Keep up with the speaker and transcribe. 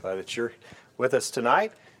Glad that you're with us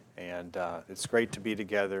tonight, and it's great to be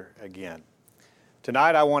together again.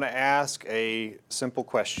 Tonight I want to ask a simple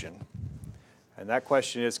question, and that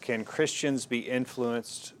question is, can Christians be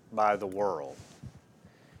influenced by the world?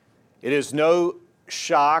 It is no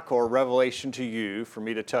shock or revelation to you for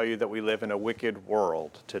me to tell you that we live in a wicked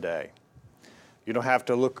world today. You don't have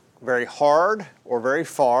to look very hard or very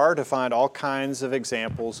far to find all kinds of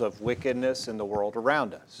examples of wickedness in the world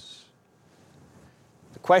around us.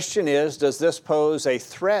 The question is, does this pose a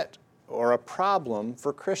threat or a problem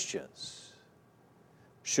for Christians?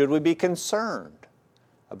 Should we be concerned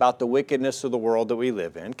about the wickedness of the world that we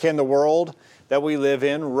live in? Can the world that we live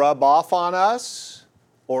in rub off on us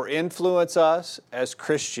or influence us as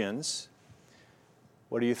Christians?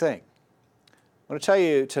 What do you think? I want to tell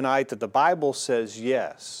you tonight that the Bible says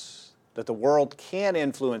yes, that the world can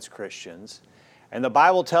influence Christians, and the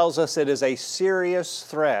Bible tells us it is a serious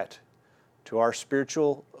threat to our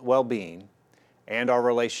spiritual well-being and our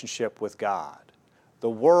relationship with God. The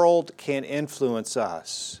world can influence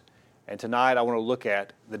us, and tonight I want to look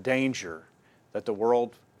at the danger that the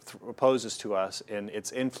world poses to us in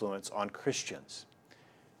its influence on Christians.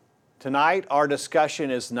 Tonight our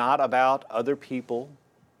discussion is not about other people.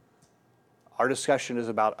 Our discussion is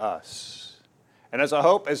about us. And as I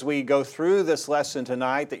hope as we go through this lesson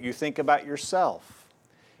tonight that you think about yourself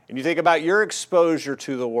and you think about your exposure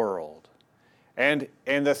to the world and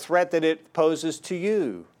the threat that it poses to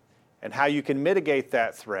you and how you can mitigate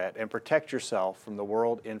that threat and protect yourself from the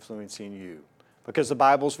world influencing you. Because the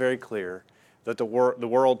Bible's very clear that the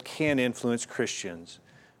world can influence Christians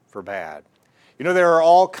for bad. You know, there are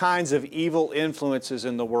all kinds of evil influences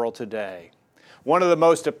in the world today. One of the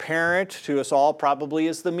most apparent to us all probably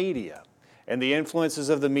is the media and the influences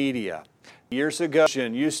of the media. Years ago,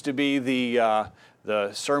 used to be the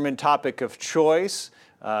sermon topic of choice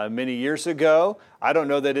many years ago. I don't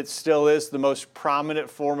know that it still is the most prominent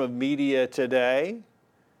form of media today,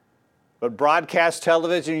 but broadcast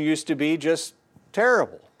television used to be just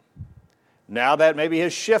terrible. Now that maybe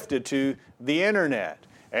has shifted to the internet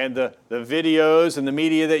and the videos and the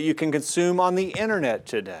media that you can consume on the internet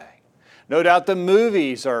today. No doubt the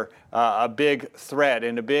movies are a big threat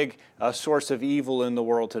and a big source of evil in the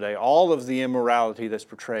world today. All of the immorality that's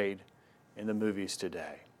portrayed in the movies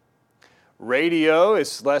today. Radio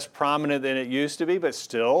is less prominent than it used to be, but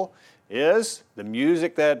still is. The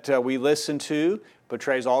music that we listen to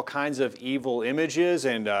portrays all kinds of evil images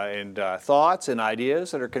and thoughts and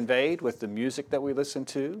ideas that are conveyed with the music that we listen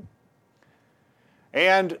to.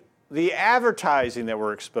 And the advertising that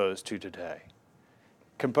we're exposed to today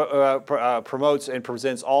promotes and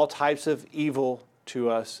presents all types of evil to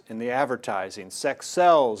us in the advertising. Sex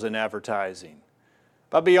sells in advertising.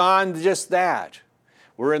 But beyond just that,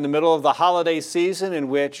 we're in the middle of the holiday season in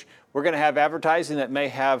which we're going to have advertising that may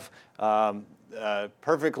have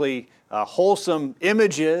perfectly wholesome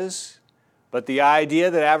images, but the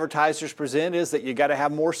idea that advertisers present is that you got to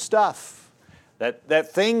have more stuff.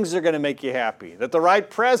 That things are going to make you happy, that the right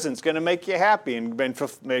present's going to make you happy and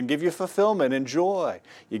give you fulfillment and joy.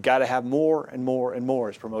 You got to have more and more and more.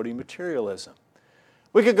 It's promoting materialism.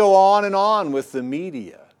 We could go on and on with the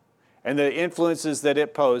media and the influences that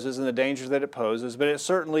it poses and the dangers that it poses, but it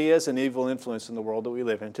certainly is an evil influence in the world that we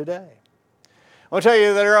live in today. I want to tell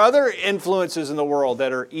you there are other influences in the world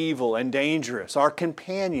that are evil and dangerous. Our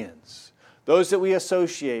companions, those that we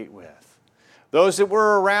associate with, those that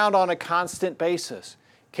we're around on a constant basis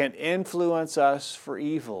can influence us for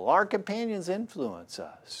evil. Our companions influence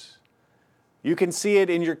us. You can see it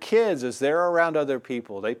in your kids as they're around other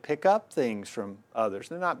people. They pick up things from others.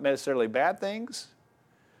 They're not necessarily bad things,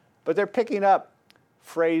 but they're picking up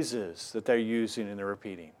phrases that they're using and they're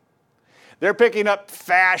repeating. They're picking up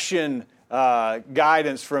fashion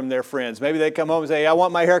guidance from their friends. Maybe they come home and say, I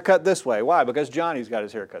want my hair cut this way. Why? Because Johnny's got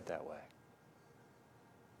his hair cut that way.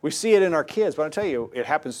 We see it in our kids, but I'll tell you, it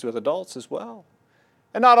happens with adults as well.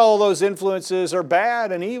 And not all those influences are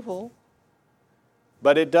bad and evil,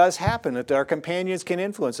 but it does happen that our companions can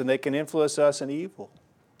influence, and they can influence us in evil.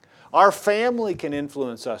 Our family can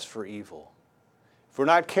influence us for evil. If we're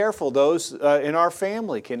not careful, those in our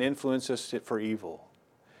family can influence us for evil.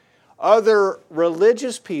 Other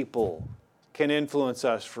religious people can influence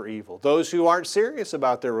us for evil. Those who aren't serious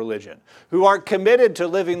about their religion, who aren't committed to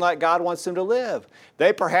living like God wants them to live.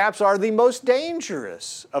 They perhaps are the most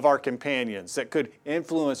dangerous of our companions that could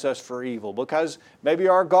influence us for evil because maybe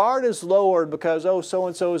our guard is lowered because,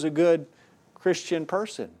 so-and-so is a good Christian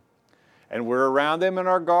person. And we're around them and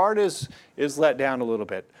our guard is let down a little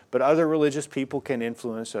bit. But other religious people can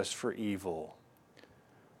influence us for evil.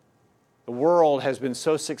 The world has been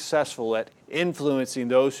so successful at influencing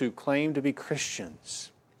those who claim to be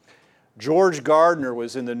Christians. George Gardner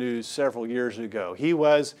was in the news several years ago. He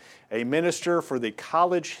was a minister for the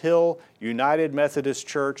College Hill United Methodist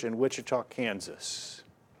Church in Wichita, Kansas.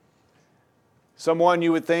 Someone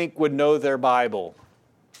you would think would know their Bible.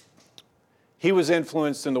 He was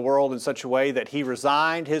influenced in the world in such a way that he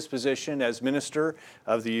resigned his position as minister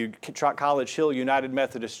of the College Hill United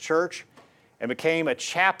Methodist Church and became a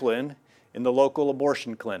chaplain in the local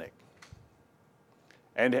abortion clinic.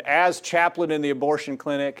 And as chaplain in the abortion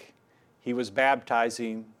clinic, he was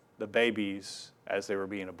baptizing the babies as they were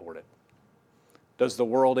being aborted. Does the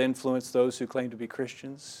world influence those who claim to be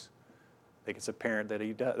Christians? I think it's apparent that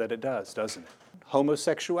it does, doesn't it?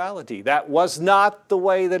 Homosexuality. That was not the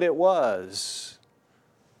way that it was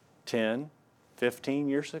 10, 15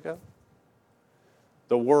 years ago.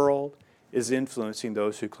 The world is influencing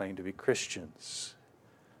those who claim to be Christians.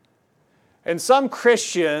 And some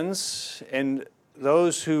Christians and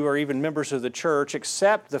those who are even members of the church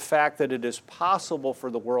accept the fact that it is possible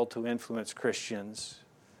for the world to influence Christians.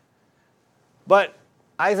 But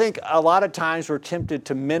I think a lot of times we're tempted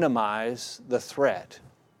to minimize the threat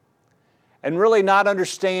and really not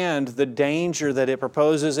understand the danger that it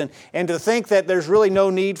proposes and to think that there's really no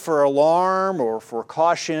need for alarm or for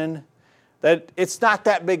caution, that it's not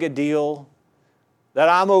that big a deal, that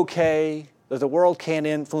I'm okay, that the world can't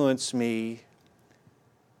influence me.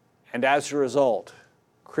 And as a result,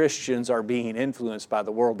 Christians are being influenced by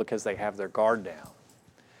the world because they have their guard down.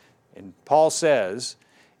 And Paul says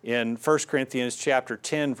in 1 Corinthians chapter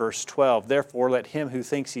 10, verse 12, "Therefore let him who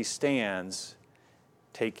thinks he stands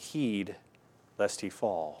take heed lest he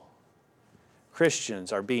fall."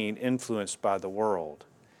 Christians are being influenced by the world.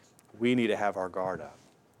 We need to have our guard up.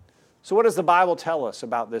 So what does the Bible tell us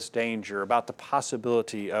about this danger, about the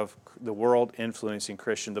possibility of the world influencing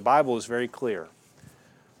Christians? The Bible is very clear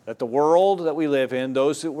that the world that we live in,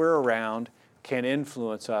 those that we're around, can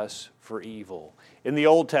influence us for evil. In the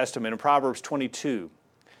Old Testament, in Proverbs 22,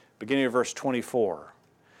 beginning of verse 24,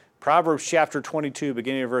 Proverbs chapter 22,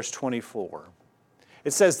 beginning of verse 24,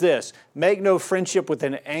 it says this, "Make no friendship with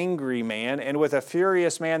an angry man, and with a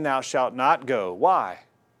furious man thou shalt not go." Why?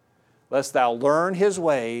 "Lest thou learn his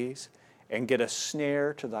ways and get a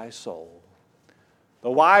snare to thy soul." The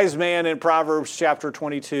wise man in Proverbs chapter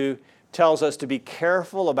 22 tells us to be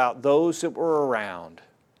careful about those that we're around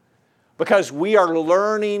because we are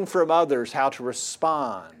learning from others how to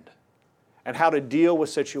respond and how to deal with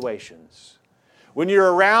situations. When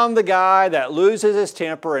you're around the guy that loses his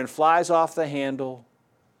temper and flies off the handle,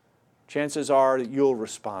 chances are that you'll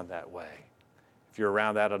respond that way if you're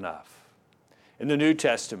around that enough. In the New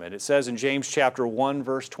Testament, it says in James chapter 1,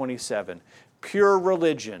 verse 27, "Pure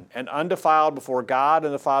religion and undefiled before God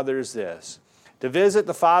and the Father is this, to visit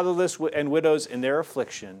the fatherless and widows in their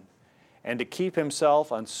affliction, and to keep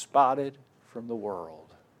himself unspotted from the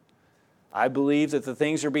world." I believe that the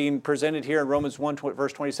things that are being presented here in Romans 1,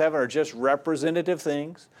 verse 27 are just representative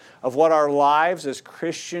things of what our lives as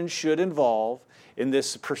Christians should involve in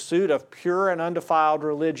this pursuit of pure and undefiled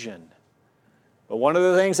religion. But one of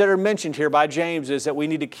the things that are mentioned here by James is that we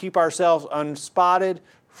need to keep ourselves unspotted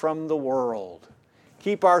from the world.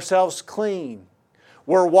 Keep ourselves clean.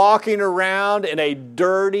 We're walking around in a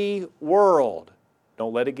dirty world.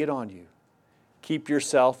 Don't let it get on you. Keep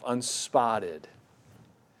yourself unspotted.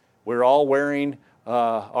 We're all wearing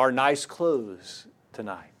our nice clothes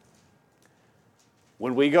tonight.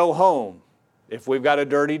 When we go home, if we've got a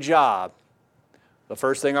dirty job, the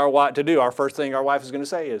first thing our wife is going to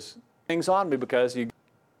say is, "Things on me because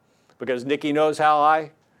Nikki knows how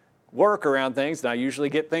I work around things, and I usually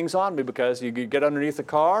get things on me because you get underneath the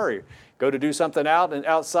car or you go to do something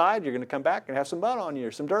outside, you're going to come back and have some mud on you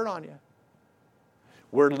or some dirt on you."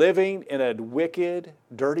 We're living in a wicked,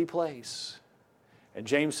 dirty place. And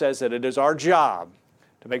James says that it is our job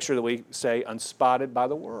to make sure that we stay unspotted by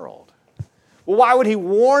the world. Well, why would he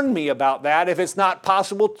warn me about that if it's not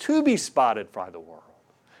possible to be spotted by the world?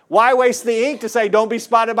 Why waste the ink to say don't be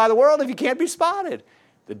spotted by the world if you can't be spotted?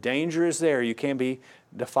 The danger is there. You can be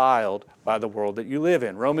defiled by the world that you live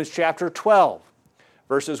in. Romans chapter 12,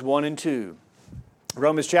 verses 1 and 2.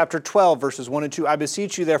 Romans chapter 12, verses 1 and 2. "I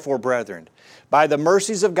beseech you, therefore, brethren, by the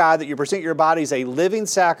mercies of God, that you present your bodies a living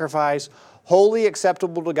sacrifice, wholly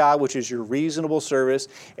acceptable to God, which is your reasonable service.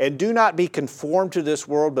 And do not be conformed to this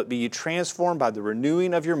world, but be ye transformed by the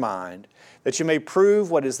renewing of your mind, that you may prove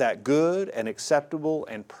what is that good and acceptable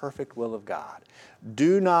and perfect will of God."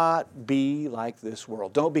 Do not be like this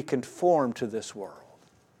world. Don't be conformed to this world.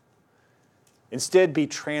 Instead, be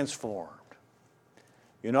transformed.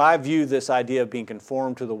 You know, I view this idea of being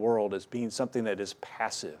conformed to the world as being something that is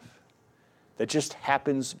passive, that just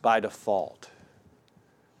happens by default.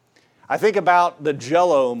 I think about the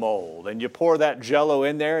Jell-O mold, and you pour that Jell-O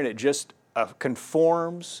in there and it just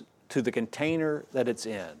conforms to the container that it's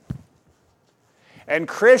in. And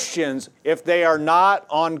Christians, if they are not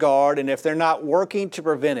on guard and if they're not working to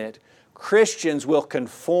prevent it, Christians will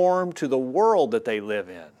conform to the world that they live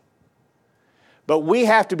in. But we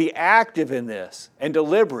have to be active in this and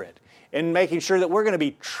deliberate in making sure that we're going to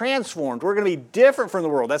be transformed. We're going to be different from the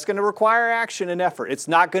world. That's going to require action and effort. It's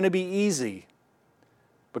not going to be easy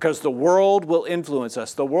because the world will influence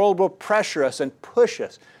us. The world will pressure us and push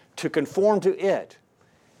us to conform to it.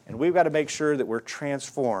 And we've got to make sure that we're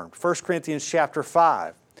transformed. 1 Corinthians chapter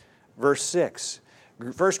 5, verse 6.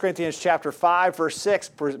 1 Corinthians chapter 5, verse 6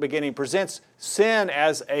 beginning presents sin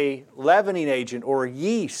as a leavening agent or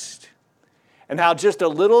yeast, and how just a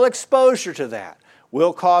little exposure to that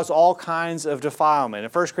will cause all kinds of defilement. In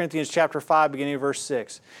 1 Corinthians chapter 5, beginning of verse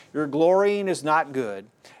 6, your glorying is not good.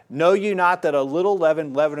 Know you not that a little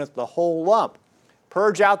leaven leaveneth the whole lump?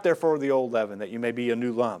 Purge out therefore the old leaven, that you may be a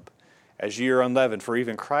new lump, as ye are unleavened. For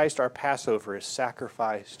even Christ our Passover is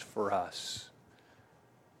sacrificed for us.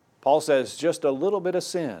 Paul says just a little bit of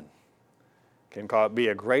sin can be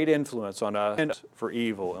a great influence on us for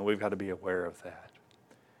evil, and we've got to be aware of that.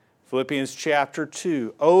 Philippians chapter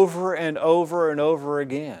 2, over and over and over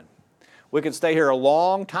again. We could stay here a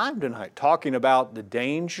long time tonight talking about the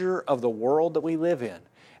danger of the world that we live in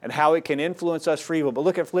and how it can influence us for evil. But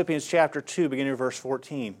look at Philippians chapter 2, beginning of verse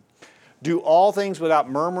 14. Do all things without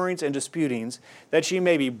murmurings and disputings, that ye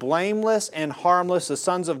may be blameless and harmless, the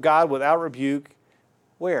sons of God without rebuke.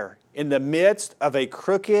 Where? In the midst of a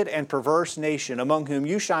crooked and perverse nation, among whom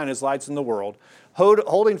you shine as lights in the world,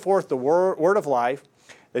 holding forth the word of life,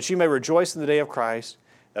 that you may rejoice in the day of Christ,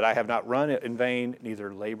 that I have not run in vain,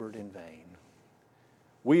 neither labored in vain.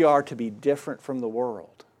 We are to be different from the world.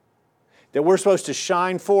 That we're supposed to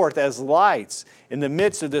shine forth as lights in the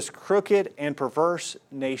midst of this crooked and perverse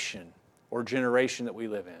nation or generation that we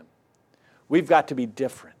live in. We've got to be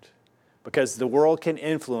different because the world can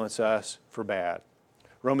influence us for bad.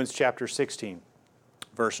 Romans chapter 16,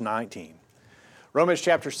 verse 19. Romans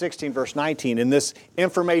chapter 16, verse 19, in this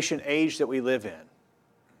information age that we live in,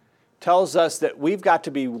 tells us that we've got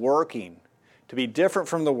to be working to be different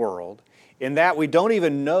from the world in that we don't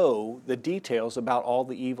even know the details about all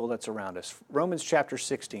the evil that's around us. Romans chapter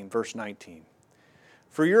 16, verse 19.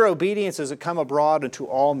 For your obedience is come abroad unto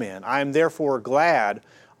all men. I am therefore glad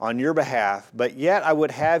on your behalf, but yet I would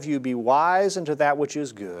have you be wise unto that which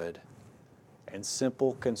is good, and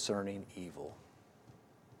simple concerning evil.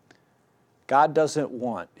 God doesn't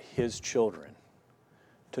want His children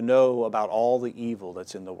to know about all the evil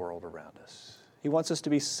that's in the world around us. He wants us to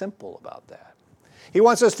be simple about that. He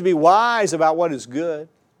wants us to be wise about what is good.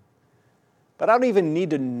 But I don't even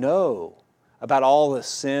need to know about all the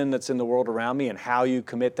sin that's in the world around me and how you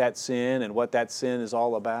commit that sin and what that sin is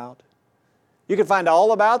all about. You can find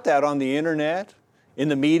all about that on the internet, in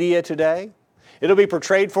the media today. It'll be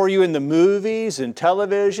portrayed for you in the movies and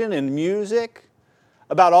television and music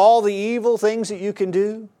about all the evil things that you can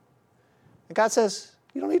do. And God says,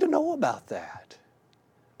 you don't need to know about that.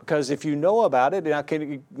 Because if you know about it, it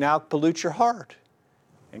can now pollute your heart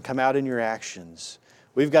and come out in your actions.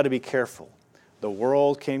 We've got to be careful. The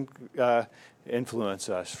world can influence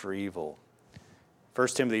us for evil. 1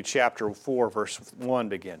 Timothy chapter 4, verse 1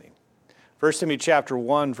 beginning. 1 Timothy chapter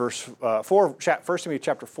 1, verse 4, 1 Timothy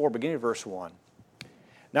chapter 4, beginning of verse 1.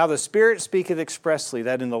 Now the Spirit speaketh expressly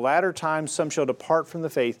that in the latter times some shall depart from the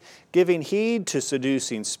faith, giving heed to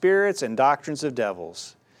seducing spirits and doctrines of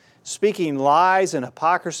devils, speaking lies and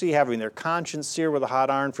hypocrisy, having their conscience seared with a hot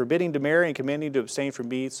iron, forbidding to marry and commanding to abstain from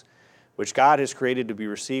meats, which God has created to be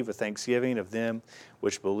received with thanksgiving of them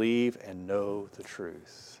which believe and know the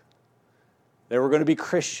truth. There were going to be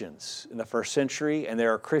Christians in the first century, and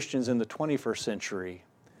there are Christians in the 21st century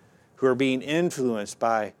who are being influenced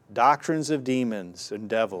by doctrines of demons and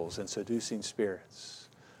devils and seducing spirits.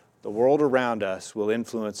 The world around us will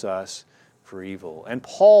influence us for evil. And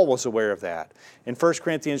Paul was aware of that. In 1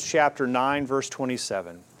 Corinthians chapter 9, verse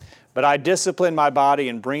 27, but I discipline my body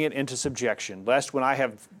and bring it into subjection, lest when I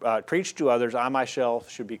have preached to others, I myself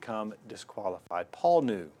should become disqualified. Paul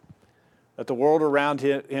knew that the world around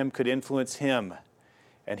him could influence him,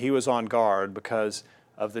 and he was on guard because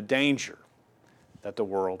of the danger that the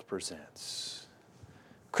world presents.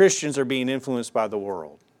 Christians are being influenced by the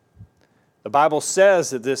world. The Bible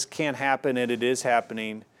says that this can happen, and it is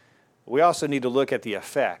happening. We also need to look at the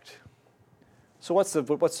effect. So what's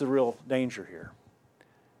the real danger here?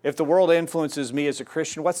 If the world influences me as a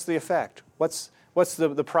Christian, what's the effect? What's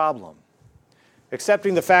the problem?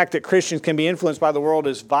 Accepting the fact that Christians can be influenced by the world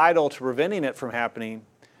is vital to preventing it from happening.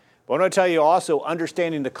 But I want to tell you also,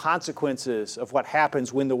 understanding the consequences of what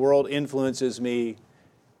happens when the world influences me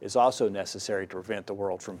is also necessary to prevent the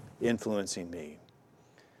world from influencing me.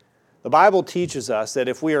 The Bible teaches us that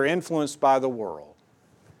if we are influenced by the world,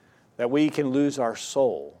 that we can lose our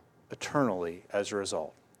soul eternally as a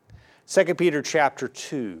result. 2 Peter chapter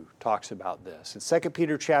 2 talks about this. In 2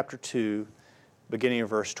 Peter chapter 2, beginning of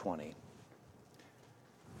verse 20.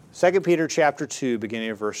 2 Peter chapter 2,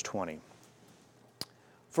 beginning of verse 20.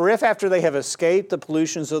 For if after they have escaped the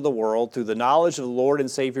pollutions of the world through the knowledge of the Lord and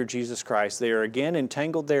Savior Jesus Christ, they are again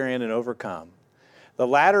entangled therein and overcome, the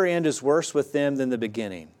latter end is worse with them than the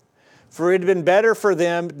beginning. For it had been better for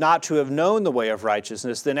them not to have known the way of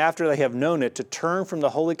righteousness than after they have known it to turn from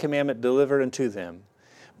the holy commandment delivered unto them.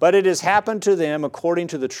 But it has happened to them according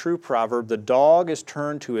to the true proverb, the dog is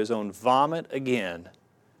turned to his own vomit again,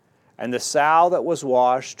 and the sow that was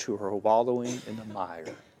washed to her wallowing in the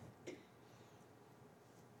mire.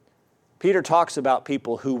 Peter talks about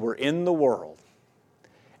people who were in the world,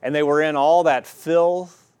 and they were in all that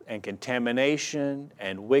filth and contamination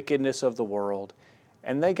and wickedness of the world,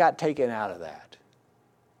 and they got taken out of that.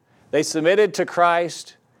 They submitted to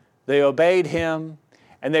Christ, they obeyed Him,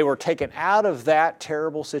 and they were taken out of that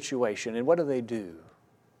terrible situation. And what do?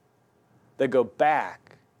 They go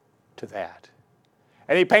back to that.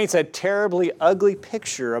 And he paints a terribly ugly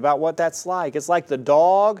picture about what that's like. It's like the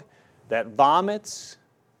dog that vomits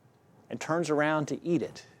and turns around to eat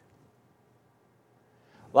it.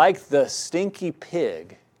 Like the stinky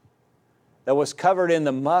pig that was covered in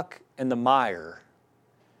the muck and the mire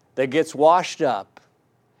that gets washed up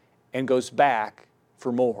and goes back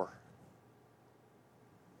for more.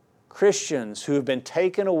 Christians who have been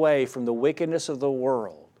taken away from the wickedness of the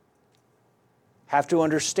world have to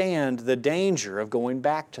understand the danger of going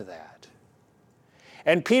back to that.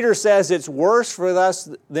 And Peter says it's worse for us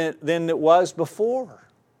than it was before,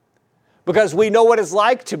 because we know what it's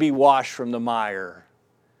like to be washed from the mire.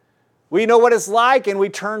 We know what it's like, and we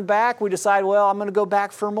turn back. We decide, well, I'm going to go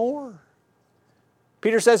back for more.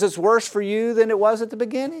 Peter says it's worse for you than it was at the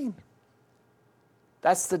beginning.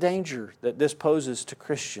 That's the danger that this poses to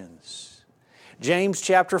Christians. James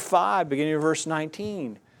chapter 5, beginning of verse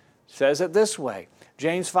 19, says it this way.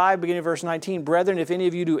 James 5, beginning of verse 19, Brethren, if any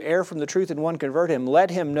of you do err from the truth and one convert him,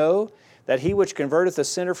 let him know that he which converteth a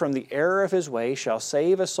sinner from the error of his way shall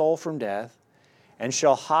save a soul from death and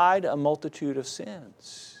shall hide a multitude of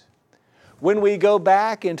sins. When we go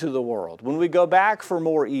back into the world, when we go back for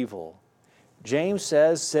more evil, James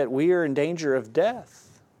says that we are in danger of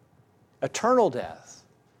death, eternal death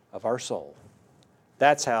of our soul.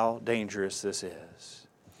 That's how dangerous this is.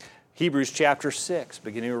 Hebrews chapter 6,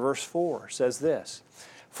 beginning of verse 4, says this,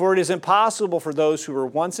 For it is impossible for those who were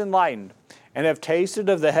once enlightened and have tasted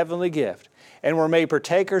of the heavenly gift and were made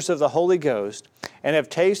partakers of the Holy Ghost and have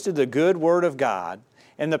tasted the good word of God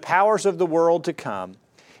and the powers of the world to come,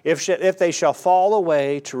 if they shall fall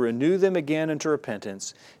away, to renew them again unto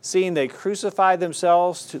repentance, seeing they crucify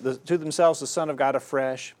themselves to themselves the Son of God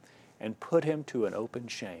afresh and put Him to an open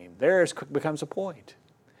shame. There becomes a point.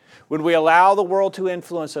 When we allow the world to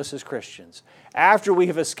influence us as Christians, after we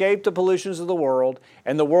have escaped the pollutions of the world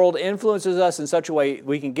and the world influences us in such a way,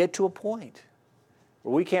 we can get to a point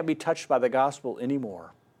where we can't be touched by the gospel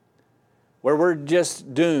anymore, where we're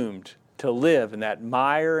just doomed to live in that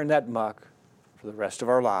mire and that muck for the rest of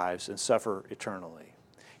our lives and suffer eternally.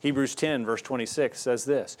 Hebrews 10, verse 26 says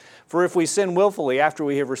this, For if we sin willfully after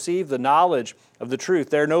we have received the knowledge of the truth,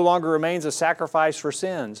 there no longer remains a sacrifice for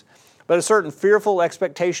sins, but a certain fearful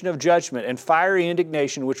expectation of judgment and fiery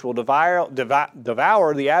indignation which will devour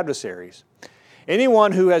the adversaries.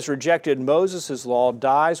 Anyone who has rejected Moses' law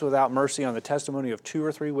dies without mercy on the testimony of 2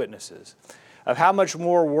 or 3 witnesses. Of how much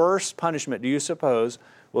more worse punishment do you suppose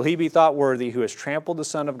will he be thought worthy who has trampled the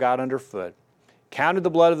Son of God underfoot, counted the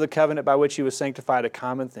blood of the covenant by which he was sanctified a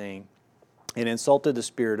common thing, and insulted the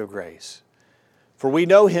Spirit of grace? For we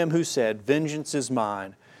know him who said, Vengeance is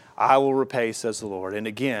mine, I will repay, says the Lord. And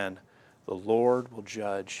again, the Lord will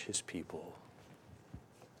judge His people.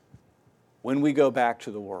 When we go back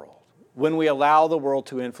to the world, when we allow the world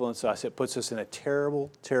to influence us, it puts us in a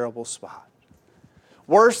terrible, terrible spot.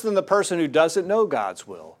 Worse than the person who doesn't know God's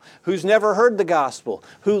will, who's never heard the gospel,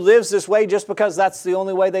 who lives this way just because that's the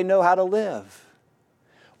only way they know how to live.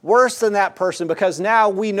 Worse than that person, because now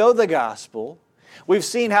we know the gospel. We've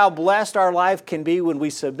seen how blessed our life can be when we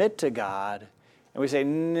submit to God, and we say,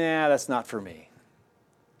 nah, that's not for me.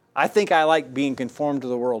 I think I like being conformed to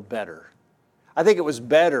the world better. I think it was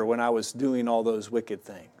better when I was doing all those wicked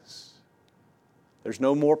things. There's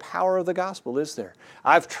no more power of the gospel, is there?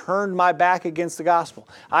 I've turned my back against the gospel.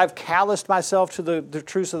 I've calloused myself to the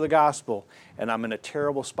truths of the gospel, and I'm in a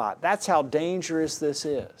terrible spot. That's how dangerous this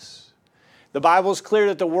is. The Bible is clear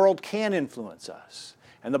that the world can influence us,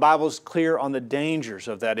 and the Bible is clear on the dangers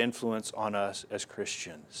of that influence on us as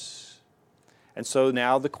Christians. And so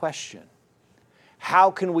now the question,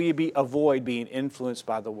 how can we avoid being influenced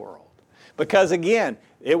by the world? Because again,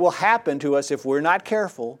 it will happen to us if we're not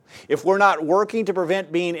careful. If we're not working to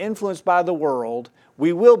prevent being influenced by the world,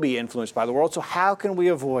 we will be influenced by the world. So how can we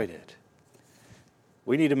avoid it?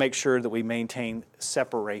 We need to make sure that we maintain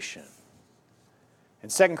separation. In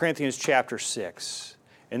 2 Corinthians chapter 6,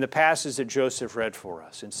 in the passage that Joseph read for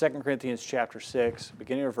us, in 2 Corinthians chapter 6,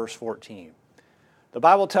 beginning of verse 14, the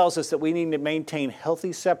Bible tells us that we need to maintain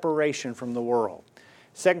healthy separation from the world.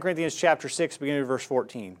 2 Corinthians chapter 6, beginning of verse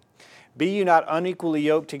 14. Be ye not unequally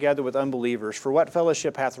yoked together with unbelievers, for what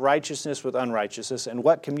fellowship hath righteousness with unrighteousness, and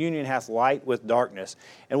what communion hath light with darkness,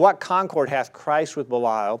 and what concord hath Christ with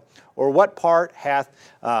Belial, or what part hath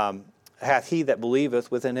he that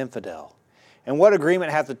believeth with an infidel? And what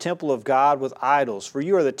agreement hath the temple of God with idols? For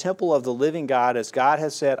you are the temple of the living God, as God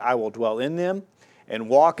has said, I will dwell in them, and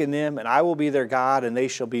walk in them, and I will be their God, and they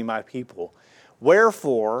shall be my people.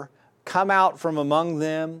 Wherefore, come out from among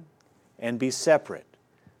them, and be separate,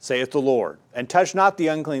 saith the Lord, and touch not the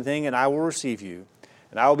unclean thing, and I will receive you.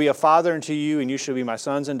 And I will be a father unto you, and you shall be my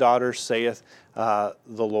sons and daughters, saith the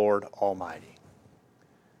Lord Almighty.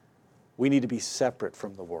 We need to be separate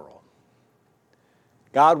from the world.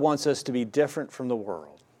 God wants us to be different from the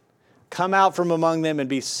world. Come out from among them and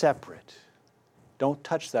be separate. Don't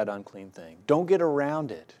touch that unclean thing. Don't get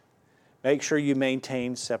around it. Make sure you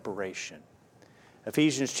maintain separation.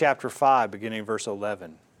 Ephesians chapter 5, beginning verse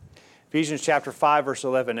 11. Ephesians chapter 5, verse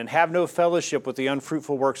 11, and have no fellowship with the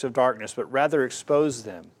unfruitful works of darkness, but rather expose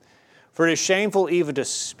them. For it is shameful even to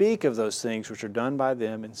speak of those things which are done by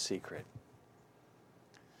them in secret.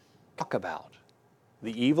 Talk about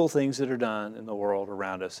the evil things that are done in the world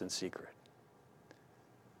around us in secret.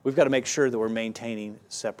 We've got to make sure that we're maintaining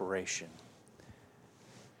separation.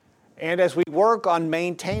 And as we work on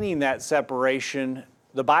maintaining that separation,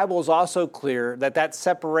 the Bible is also clear that that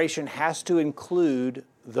separation has to include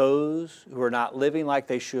those who are not living like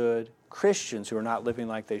they should, Christians who are not living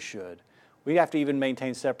like they should. We have to even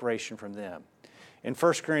maintain separation from them. In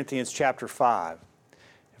 1 Corinthians chapter 5,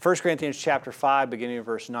 1 Corinthians chapter 5, beginning of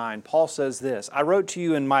verse 9, Paul says this, I wrote to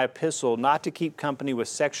you in my epistle not to keep company with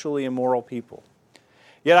sexually immoral people.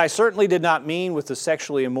 Yet I certainly did not mean with the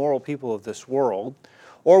sexually immoral people of this world,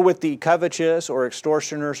 or with the covetous or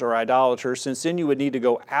extortioners or idolaters, since then you would need to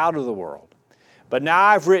go out of the world. But now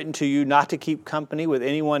I've written to you not to keep company with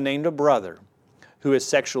anyone named a brother who is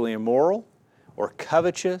sexually immoral, or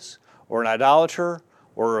covetous, or an idolater,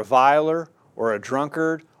 or a reviler, or a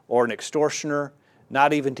drunkard, or an extortioner,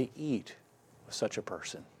 not even to eat with such a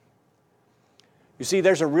person. You see,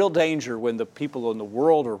 there's a real danger when the people in the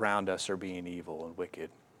world around us are being evil and wicked.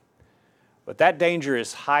 But that danger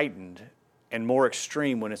is heightened and more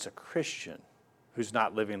extreme when it's a Christian who's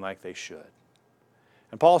not living like they should.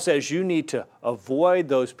 And Paul says you need to avoid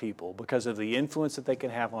those people because of the influence that they can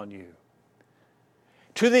have on you.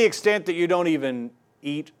 To the extent that you don't even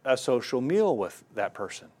eat a social meal with that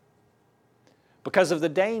person. Because of the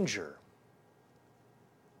danger.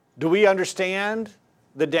 Do we understand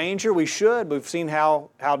the danger? We should. We've seen how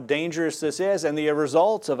dangerous this is and the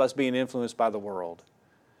results of us being influenced by the world.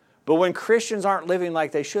 But when Christians aren't living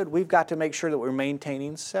like they should, we've got to make sure that we're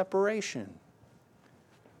maintaining separation.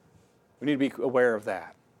 We need to be aware of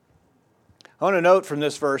that. I want to note from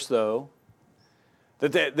this verse, though,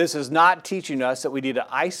 that this is not teaching us that we need to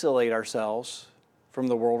isolate ourselves from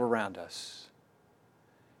the world around us.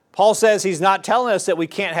 Paul says he's not telling us that we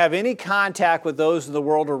can't have any contact with those in the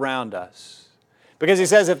world around us. Because he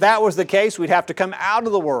says if that was the case, we'd have to come out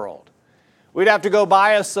of the world. We'd have to go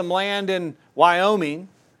buy us some land in Wyoming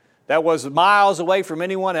that was miles away from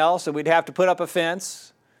anyone else, and we'd have to put up a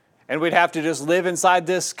fence, and we'd have to just live inside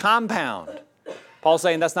this compound. Paul's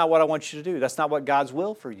saying that's not what I want you to do. That's not what God's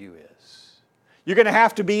will for you is. You're going to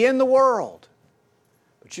have to be in the world,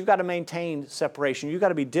 but you've got to maintain separation. You've got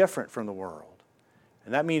to be different from the world.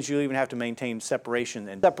 And that means you even have to maintain separation.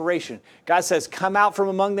 And separation, God says, come out from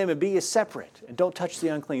among them and be ye separate, and don't touch the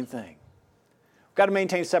unclean thing. We've got to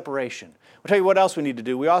maintain separation. I'll tell you what else we need to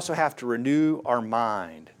do. We also have to renew our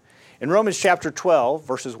mind. In Romans chapter 12,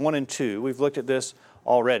 verses 1 and 2, we've looked at this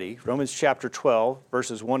already. Romans chapter 12,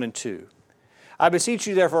 verses 1 and 2. I beseech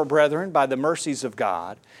you therefore, brethren, by the mercies of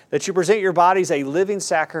God, that you present your bodies a living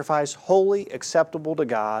sacrifice, holy, acceptable to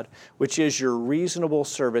God, which is your reasonable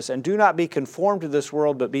service. And do not be conformed to this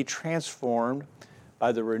world, but be transformed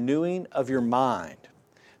by the renewing of your mind,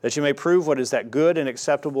 that you may prove what is that good and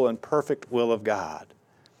acceptable and perfect will of God.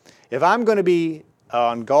 If I'm going to be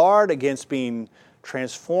on guard against being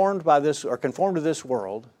transformed by this or conformed to this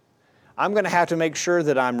world, I'm going to have to make sure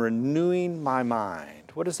that I'm renewing my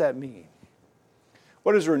mind. What does that mean?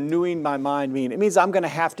 What does renewing my mind mean? It means I'm going to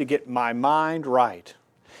have to get my mind right.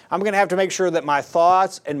 I'm going to have to make sure that my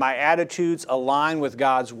thoughts and my attitudes align with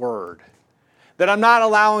God's Word. That I'm not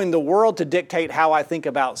allowing the world to dictate how I think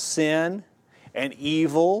about sin and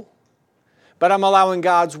evil, but I'm allowing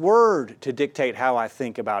God's Word to dictate how I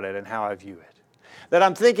think about it and how I view it. That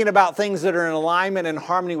I'm thinking about things that are in alignment and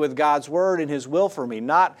harmony with God's Word and His will for me,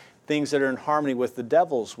 not things that are in harmony with the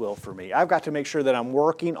devil's will for me. I've got to make sure that I'm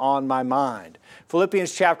working on my mind.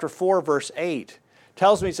 Philippians chapter 4, verse 8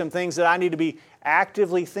 tells me some things that I need to be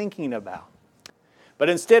actively thinking about. But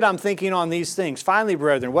instead I'm thinking on these things. Finally,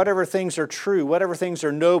 brethren, whatever things are true, whatever things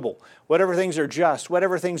are noble, whatever things are just,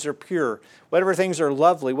 whatever things are pure, whatever things are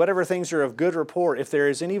lovely, whatever things are of good report, if there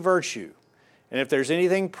is any virtue, and if there's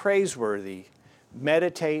anything praiseworthy,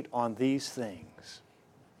 meditate on these things.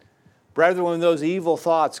 Brethren, when those evil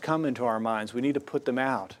thoughts come into our minds, we need to put them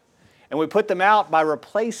out. And we put them out by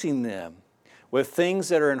replacing them with things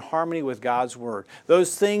that are in harmony with God's Word.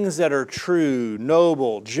 Those things that are true,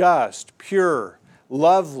 noble, just, pure,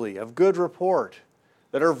 lovely, of good report,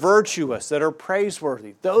 that are virtuous, that are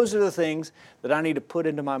praiseworthy. Those are the things that I need to put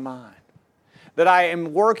into my mind. That I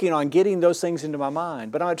am working on getting those things into my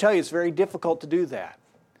mind. But I'm going to tell you, it's very difficult to do that.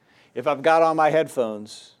 If I've got on my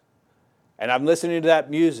headphones and I'm listening to that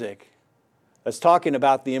music that's talking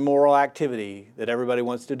about the immoral activity that everybody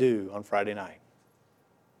wants to do on Friday night,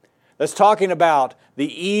 that's talking about the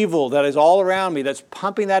evil that is all around me, that's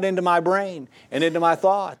pumping that into my brain and into my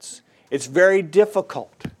thoughts, it's very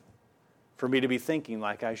difficult for me to be thinking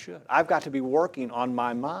like I should. I've got to be working on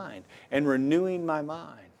my mind and renewing my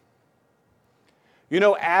mind. You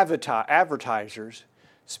know, advertisers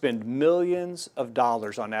spend millions of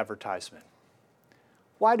dollars on advertisement.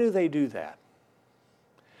 Why do they do that?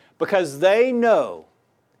 Because they know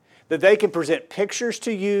that they can present pictures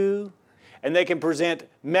to you and they can present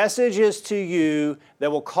messages to you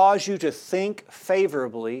that will cause you to think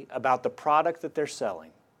favorably about the product that they're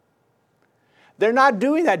selling. They're not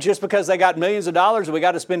doing that just because they got millions of dollars and we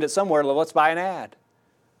got to spend it somewhere. Let's buy an ad.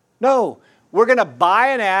 No, we're going to buy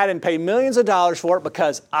an ad and pay millions of dollars for it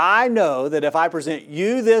because I know that if I present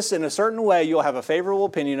you this in a certain way, you'll have a favorable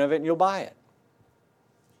opinion of it and you'll buy it.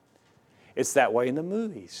 It's that way in the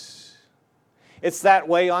movies. It's that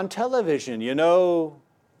way on television. You know,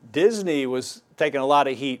 Disney was taking a lot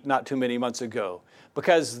of heat not too many months ago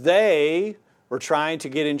because they were trying to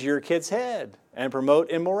get into your kid's head and promote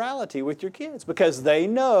immorality with your kids because they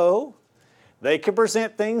know they can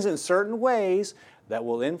present things in certain ways that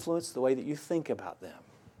will influence the way that you think about them.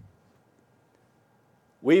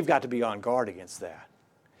 We've got to be on guard against that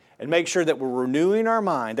and make sure that we're renewing our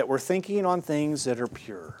mind, that we're thinking on things that are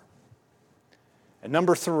pure. And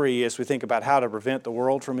number 3, as we think about how to prevent the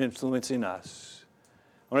world from influencing us,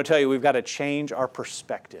 I want to tell you we've got to change our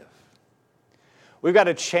perspective. We've got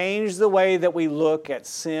to change the way that we look at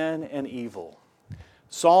sin and evil.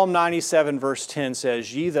 Psalm 97 verse 10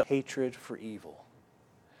 says, "Ye the hatred for evil."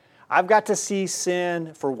 I've got to see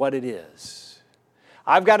sin for what it is.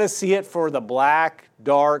 I've got to see it for the black,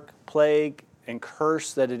 dark plague and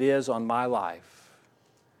curse that it is on my life.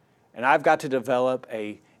 And I've got to develop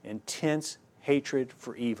an intense hatred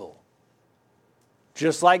for evil.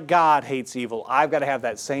 Just like God hates evil, I've got to have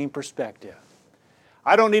that same perspective.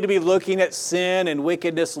 I don't need to be looking at sin and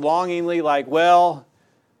wickedness longingly like, well,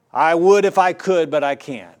 I would if I could, but I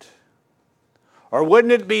can't. Or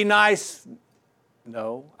wouldn't it be nice?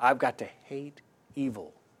 No, I've got to hate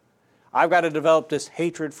evil. I've got to develop this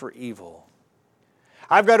hatred for evil.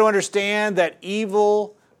 I've got to understand that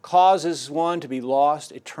evil causes one to be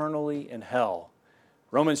lost eternally in hell.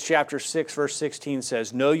 Romans chapter 6, verse 16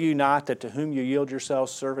 says, "Know you not that to whom you yield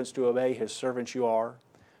yourselves servants to obey, his servants you are,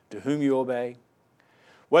 to whom you obey,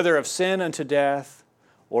 whether of sin unto death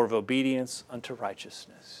or of obedience unto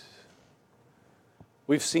righteousness."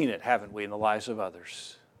 We've seen it, haven't we, in the lives of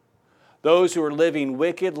others. Those who are living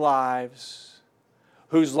wicked lives,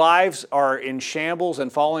 whose lives are in shambles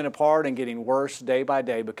and falling apart and getting worse day by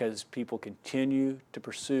day because people continue to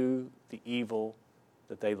pursue the evil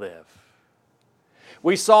that they live.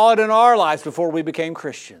 We saw it in our lives before we became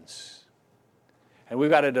Christians. And we've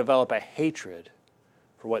got to develop a hatred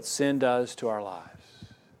for what sin does to our lives.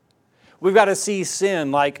 We've got to see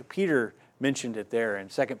sin, like Peter mentioned it there in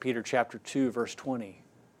 2 Peter chapter 2, verse 20,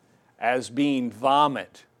 as being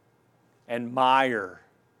vomit and mire.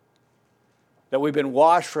 that we've been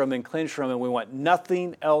washed from and cleansed from, and we want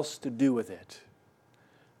nothing else to do with it.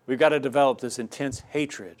 We've got to develop this intense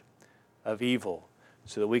hatred of evil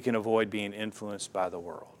so that we can avoid being influenced by the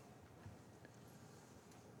world.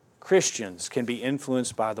 Christians can be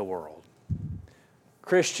influenced by the world.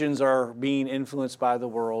 Christians are being influenced by the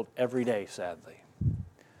world every day, sadly.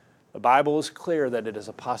 The Bible is clear that it is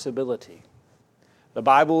a possibility. The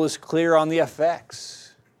Bible is clear on the effects.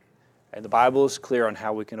 And the Bible is clear on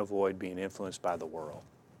how we can avoid being influenced by the world.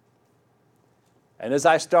 And as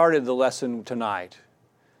I started the lesson tonight,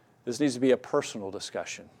 this needs to be a personal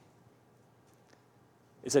discussion.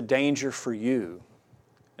 It's a danger for you,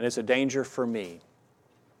 and it's a danger for me.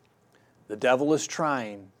 The devil is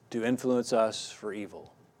trying to influence us for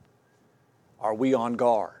evil. Are we on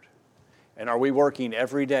guard? And are we working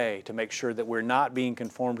every day to make sure that we're not being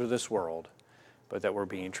conformed to this world, but that we're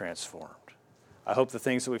being transformed? I hope the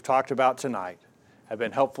things that we've talked about tonight have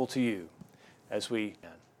been helpful to you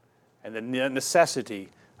and the necessity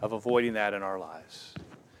of avoiding that in our lives.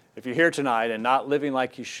 If you're here tonight and not living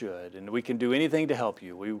like you should, and we can do anything to help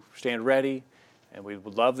you, we stand ready and we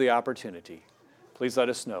would love the opportunity. Please let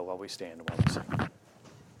us know while we stand and while we sing.